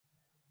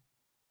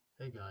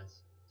Hey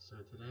guys, so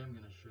today I'm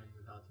going to show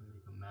you how to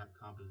make a map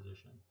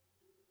composition.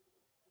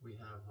 We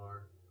have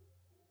our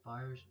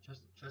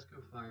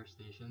Chesco fire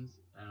stations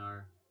and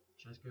our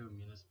Chesco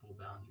municipal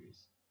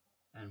boundaries,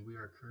 and we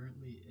are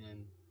currently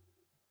in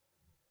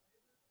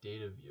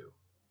data view.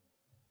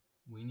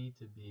 We need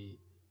to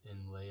be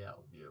in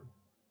layout view.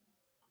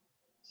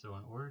 So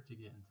in order to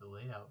get into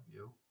layout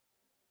view,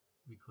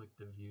 we click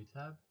the view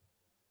tab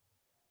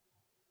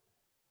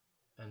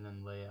and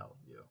then layout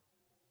view.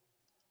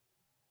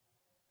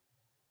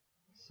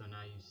 So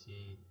now you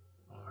see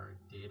our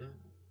data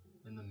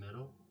in the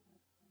middle,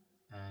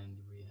 and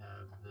we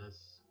have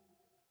this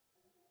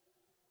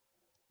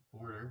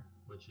border,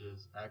 which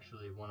is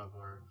actually one of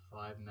our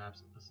 5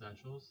 maps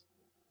essentials,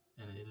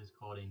 and it is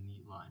called a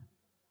neat line.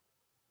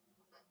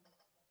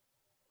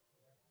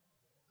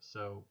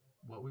 So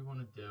what we want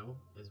to do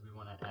is we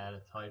want to add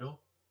a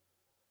title,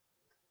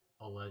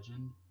 a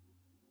legend,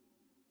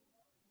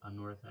 a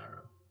north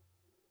arrow,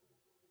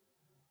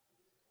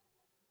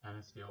 and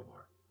a scale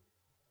bar.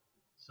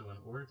 So in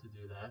order to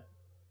do that,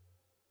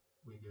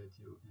 we go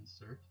to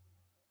insert,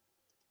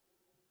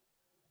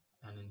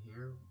 and in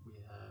here we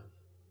have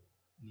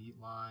neat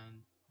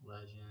line,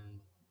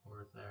 legend,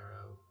 north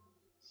arrow,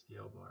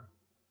 scale bar.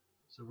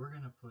 So we're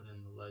going to put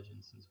in the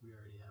legend since we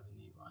already have a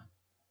neat line.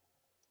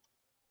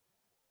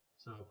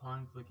 So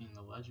upon clicking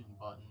the legend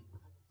button,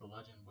 the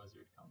legend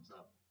wizard comes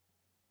up.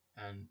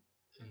 And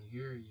in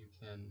here you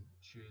can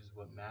choose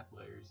what map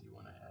layers you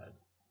want to add.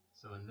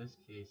 So in this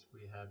case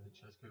we have the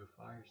Chesco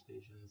fire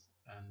stations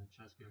and the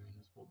Chesco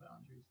municipal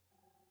boundaries.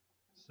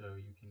 So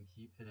you can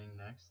keep hitting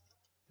next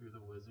through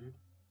the wizard.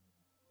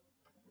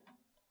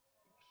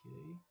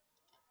 Okay.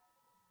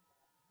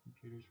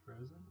 Computer's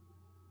frozen.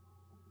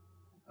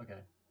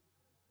 Okay.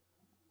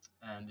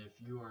 And if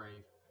you are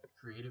a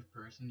creative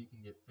person, you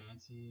can get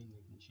fancy and you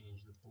can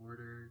change the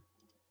border,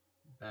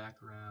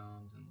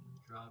 background, and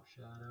drop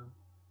shadow.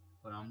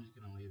 But I'm just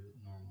going to leave it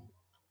normal.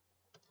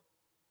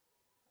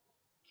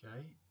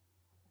 Okay.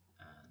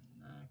 And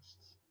next,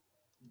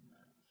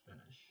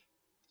 finish.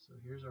 So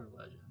here's our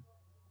legend.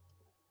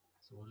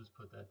 So we'll just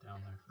put that down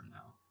there for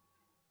now.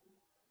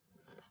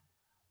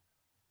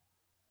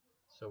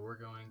 So we're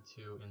going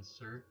to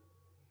insert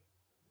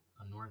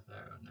a north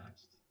arrow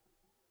next.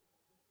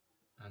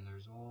 And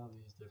there's all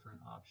these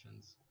different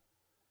options.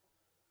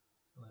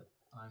 But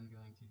I'm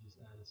going to just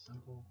add a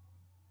simple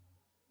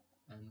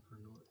N for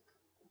north.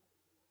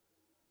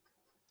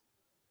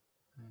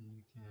 And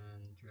you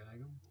can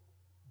drag them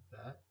like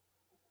that.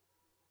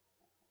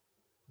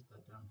 Put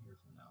that down here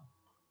for now.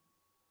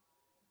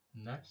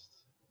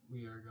 Next,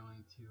 we are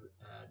going to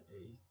add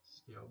a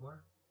scale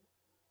bar.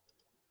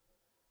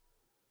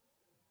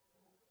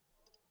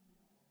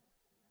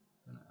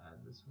 I'm going to add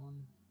this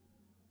one,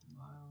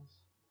 miles.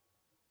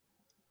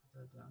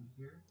 Put that down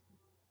here.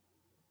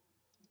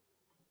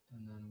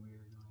 And then we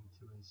are going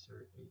to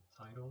insert a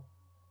title.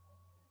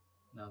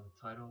 Now the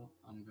title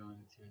I'm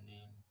going to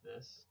name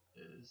this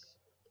is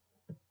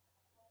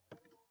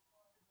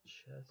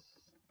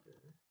Chester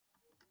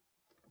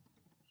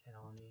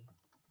County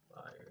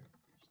Fire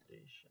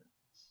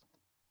Stations.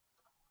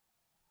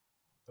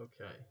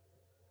 Okay.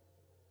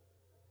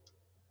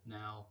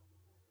 Now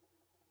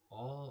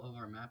all of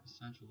our map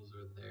essentials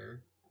are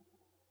there,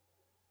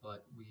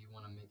 but we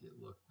want to make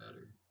it look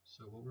better.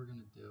 So what we're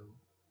going to do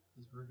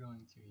is we're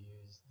going to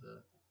use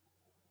the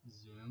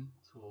zoom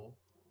tool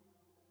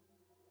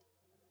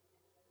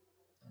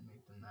and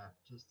make the map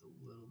just a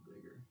little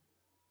bigger.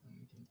 And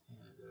we can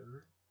pan it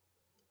over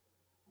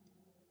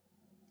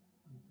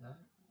like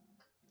that.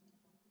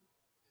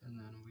 And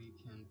then we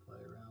can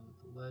play around with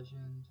the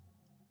legend.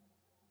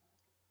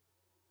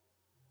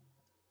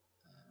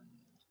 And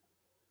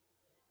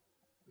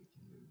we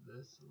can move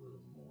this a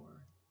little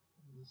more.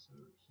 Move this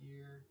over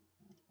here.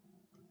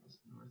 Put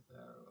this north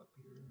arrow up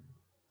here.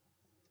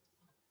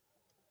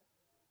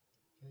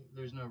 Okay,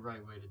 there's no right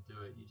way to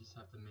do it. You just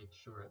have to make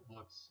sure it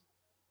looks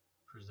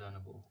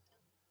presentable.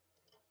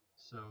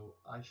 So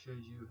I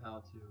showed you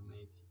how to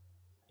make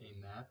a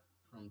map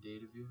from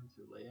data view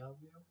to layout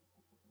view,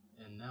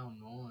 and now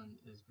Nolan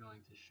is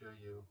going to show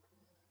you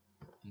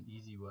an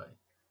easy way.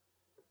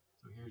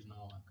 So here's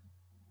Nolan.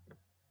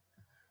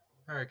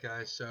 Alright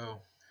guys, so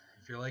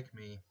if you're like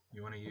me,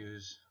 you want to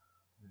use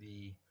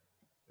the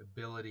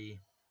ability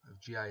of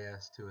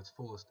GIS to its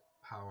fullest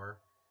power,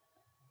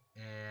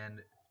 and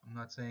I'm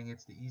not saying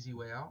it's the easy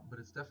way out, but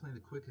it's definitely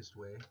the quickest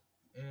way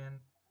and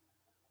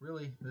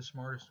really the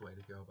smartest way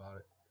to go about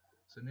it.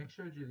 So Nick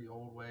showed you the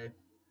old way,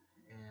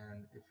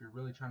 and if you're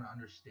really trying to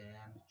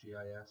understand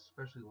GIS,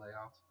 especially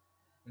layouts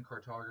and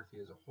cartography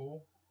as a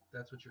whole,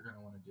 that's what you're going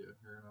to want to do.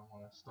 You're going to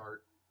want to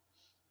start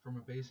from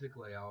a basic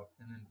layout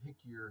and then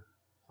pick your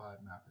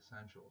 5 map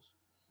essentials.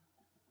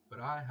 But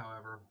I,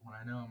 however, when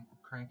I know I'm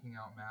cranking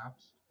out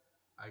maps,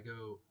 I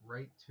go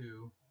right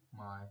to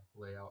my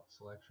layout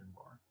selection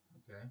bar,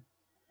 okay?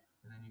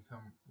 And then you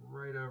come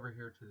right over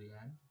here to the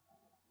end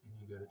and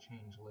you go to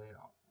change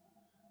layout.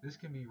 This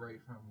can be right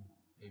from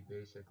a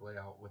basic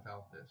layout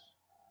without this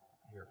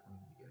here from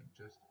the beginning,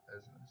 just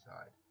as an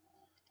aside.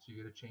 So you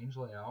go to change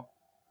layout,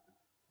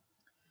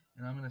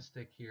 And I'm going to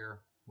stick here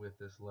with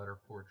this letter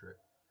portrait.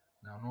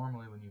 Now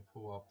normally when you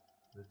pull up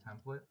the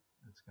template,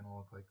 it's going to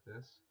look like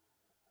this.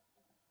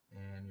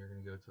 And you're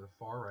going to go to the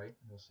far right,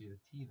 you'll see the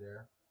T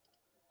there,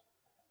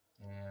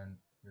 and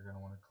you're going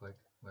to want to click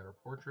letter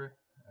portrait,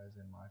 as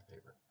in my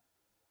favorite.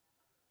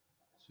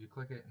 So you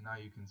click it, and now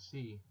you can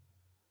see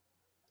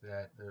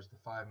that there's the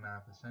 5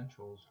 map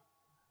essentials,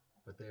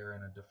 but they are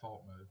in a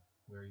default mode,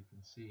 where you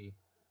can see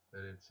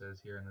that it says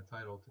here in the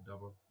title to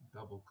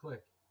double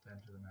click to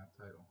enter the map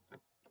title.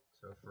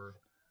 So for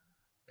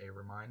a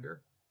reminder,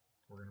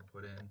 we're going to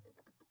put in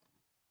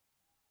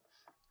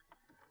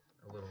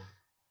a little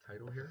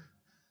title here.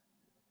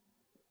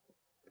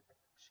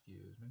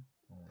 Excuse me.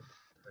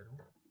 Title.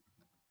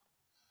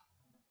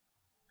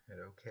 Hit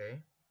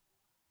OK.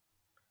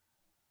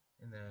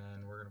 And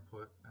then we're going to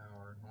put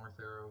our north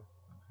arrow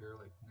up here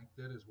like Nick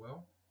did as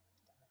well.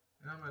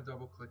 And I'm going to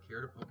double click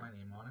here to put my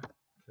name on it,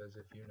 because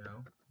if you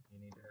know,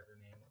 you need to have your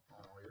name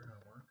on all your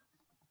homework.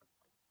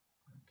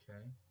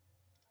 Okay.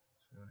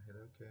 So I'm going to hit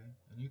OK.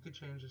 And you can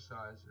change the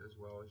size as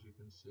well, as you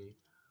can see.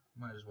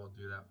 Might as well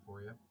do that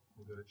for you.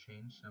 We'll go to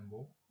change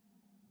symbol.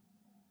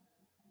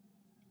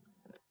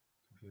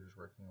 Computer's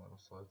working a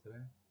little slow today.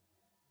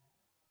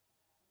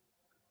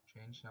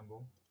 Change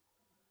symbol.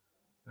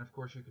 And of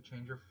course you could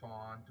change your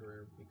font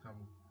or become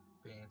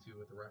fancy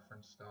with the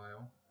reference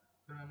style.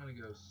 But I'm going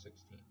to go 16.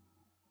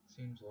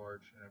 Seems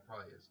large, and it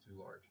probably is too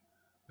large.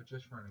 But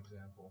just for an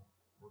example,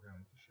 we're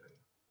going to show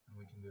you. And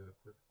we can do a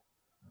quick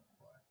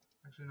apply.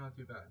 Actually, not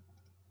too bad.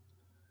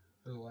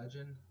 For the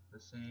legend,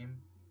 the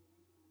same.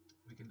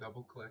 We can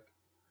double click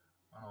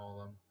on all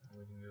of them, and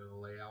we can go to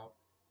the layout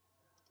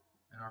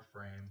and our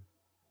frame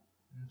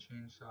and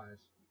change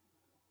size.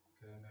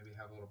 Okay, maybe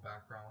have a little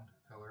background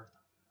color,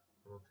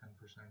 a little 10%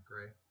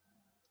 gray.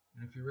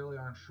 And if you really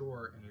aren't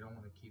sure and you don't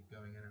want to keep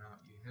going in and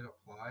out, you hit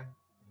apply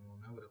and you'll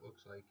know what it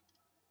looks like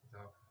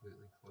without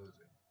completely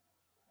closing.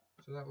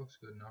 So that looks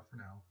good enough for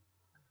now.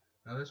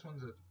 Now this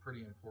one's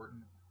pretty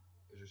important,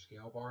 is your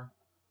scale bar.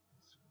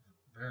 It's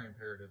very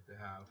imperative to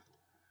have,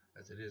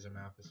 as it is a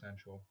map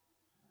essential.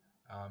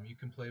 You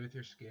can play with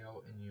your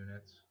scale in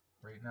units.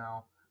 Right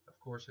now, of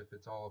course, if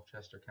it's all of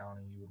Chester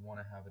County, you would want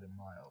to have it in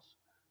miles.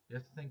 You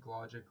have to think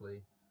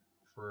logically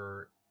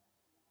for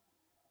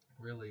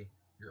really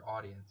your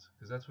audience,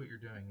 because that's what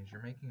you're doing. Is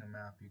you're making a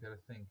map. You got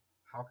to think,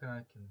 how can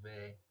I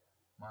convey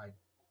my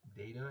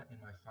data and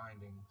my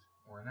findings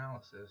or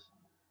analysis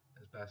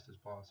as best as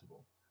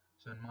possible?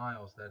 So in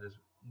miles, that is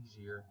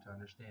easier to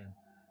understand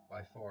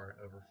by far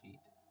over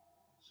feet.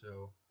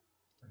 So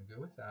I'm going to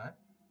go with that.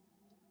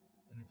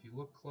 And if you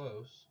look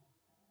close,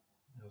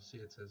 you'll see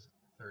it says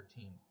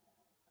 13.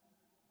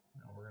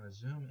 Now we're going to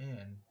zoom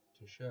in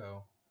to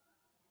show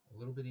a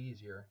little bit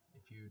easier.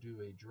 If you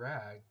do a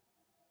drag,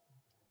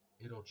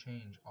 it'll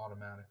change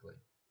automatically.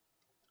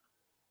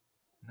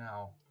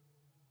 Now,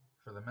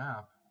 for the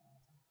map,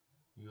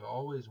 you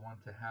always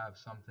want to have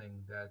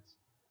something that's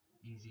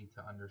easy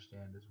to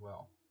understand as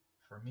well.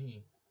 For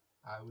me,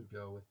 I would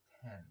go with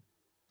 10.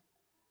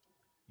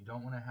 You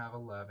don't want to have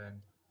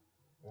 11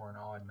 or an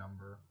odd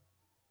number.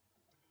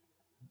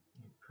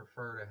 You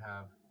prefer to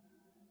have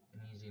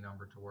an easy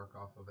number to work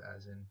off of,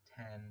 as in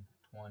 10,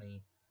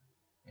 20,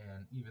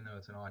 and even though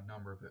it's an odd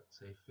number, but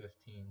say 15,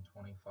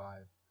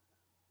 25,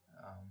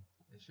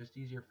 it's just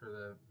easier for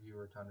the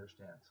viewer to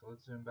understand. So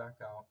let's zoom back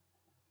out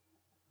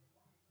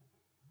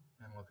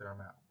and look at our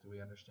map. Do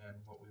we understand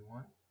what we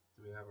want?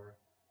 Do we have our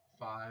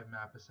 5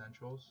 map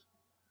essentials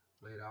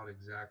laid out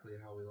exactly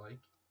how we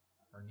like?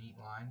 Our neat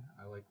line,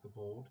 I like the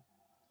bold.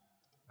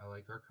 I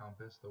like our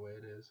compass the way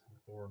it is,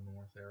 or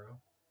north arrow.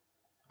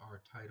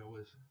 Our title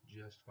is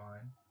just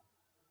fine.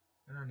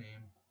 And our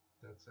name,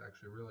 that's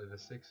actually really the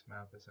 6th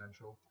map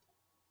essential.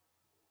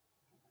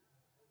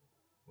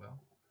 Well,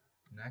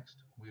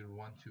 next we would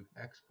want to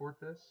export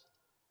this,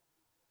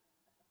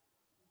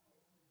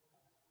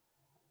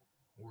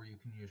 or you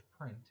can use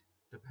print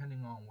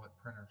depending on what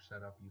printer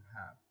setup you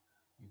have.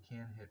 You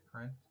can hit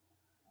print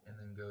and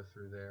then go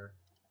through there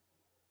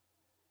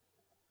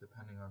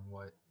depending on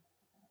what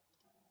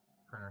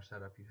printer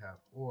setup you have.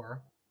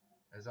 Or,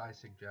 as I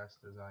suggest,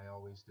 as I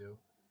always do,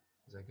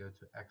 is I go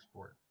to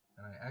export,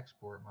 and I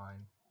export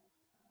mine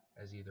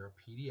as either a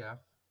PDF,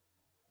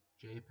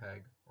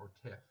 JPEG, or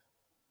TIFF.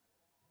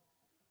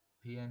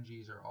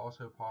 PNGs are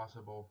also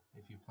possible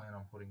if you plan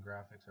on putting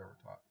graphics over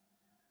top.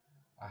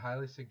 I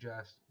highly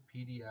suggest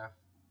PDF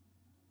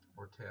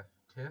or TIFF.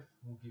 TIFF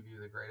will give you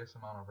the greatest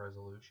amount of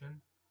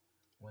resolution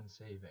when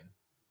saving.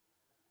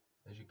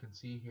 As you can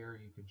see here,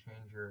 you can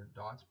change your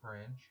dots per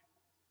inch,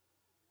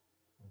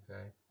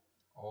 okay,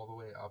 all the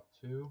way up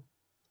to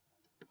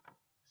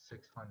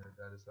 600.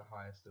 That is the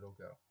highest it'll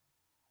go.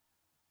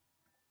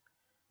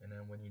 And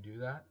then when you do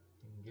that,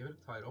 you can give it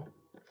a title.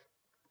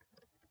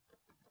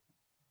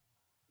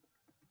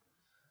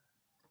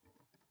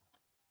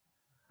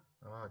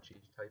 Oh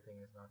geez, typing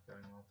is not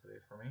going well today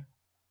for me.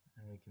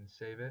 And we can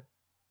save it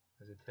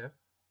as a TIFF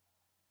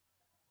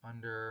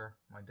under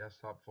my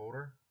desktop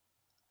folder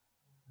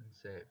and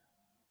save.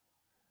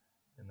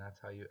 And that's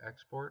how you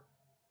export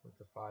with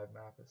the 5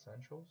 map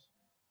essentials.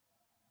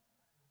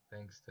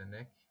 Thanks to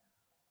Nick,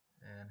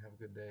 and have a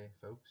good day,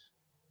 folks.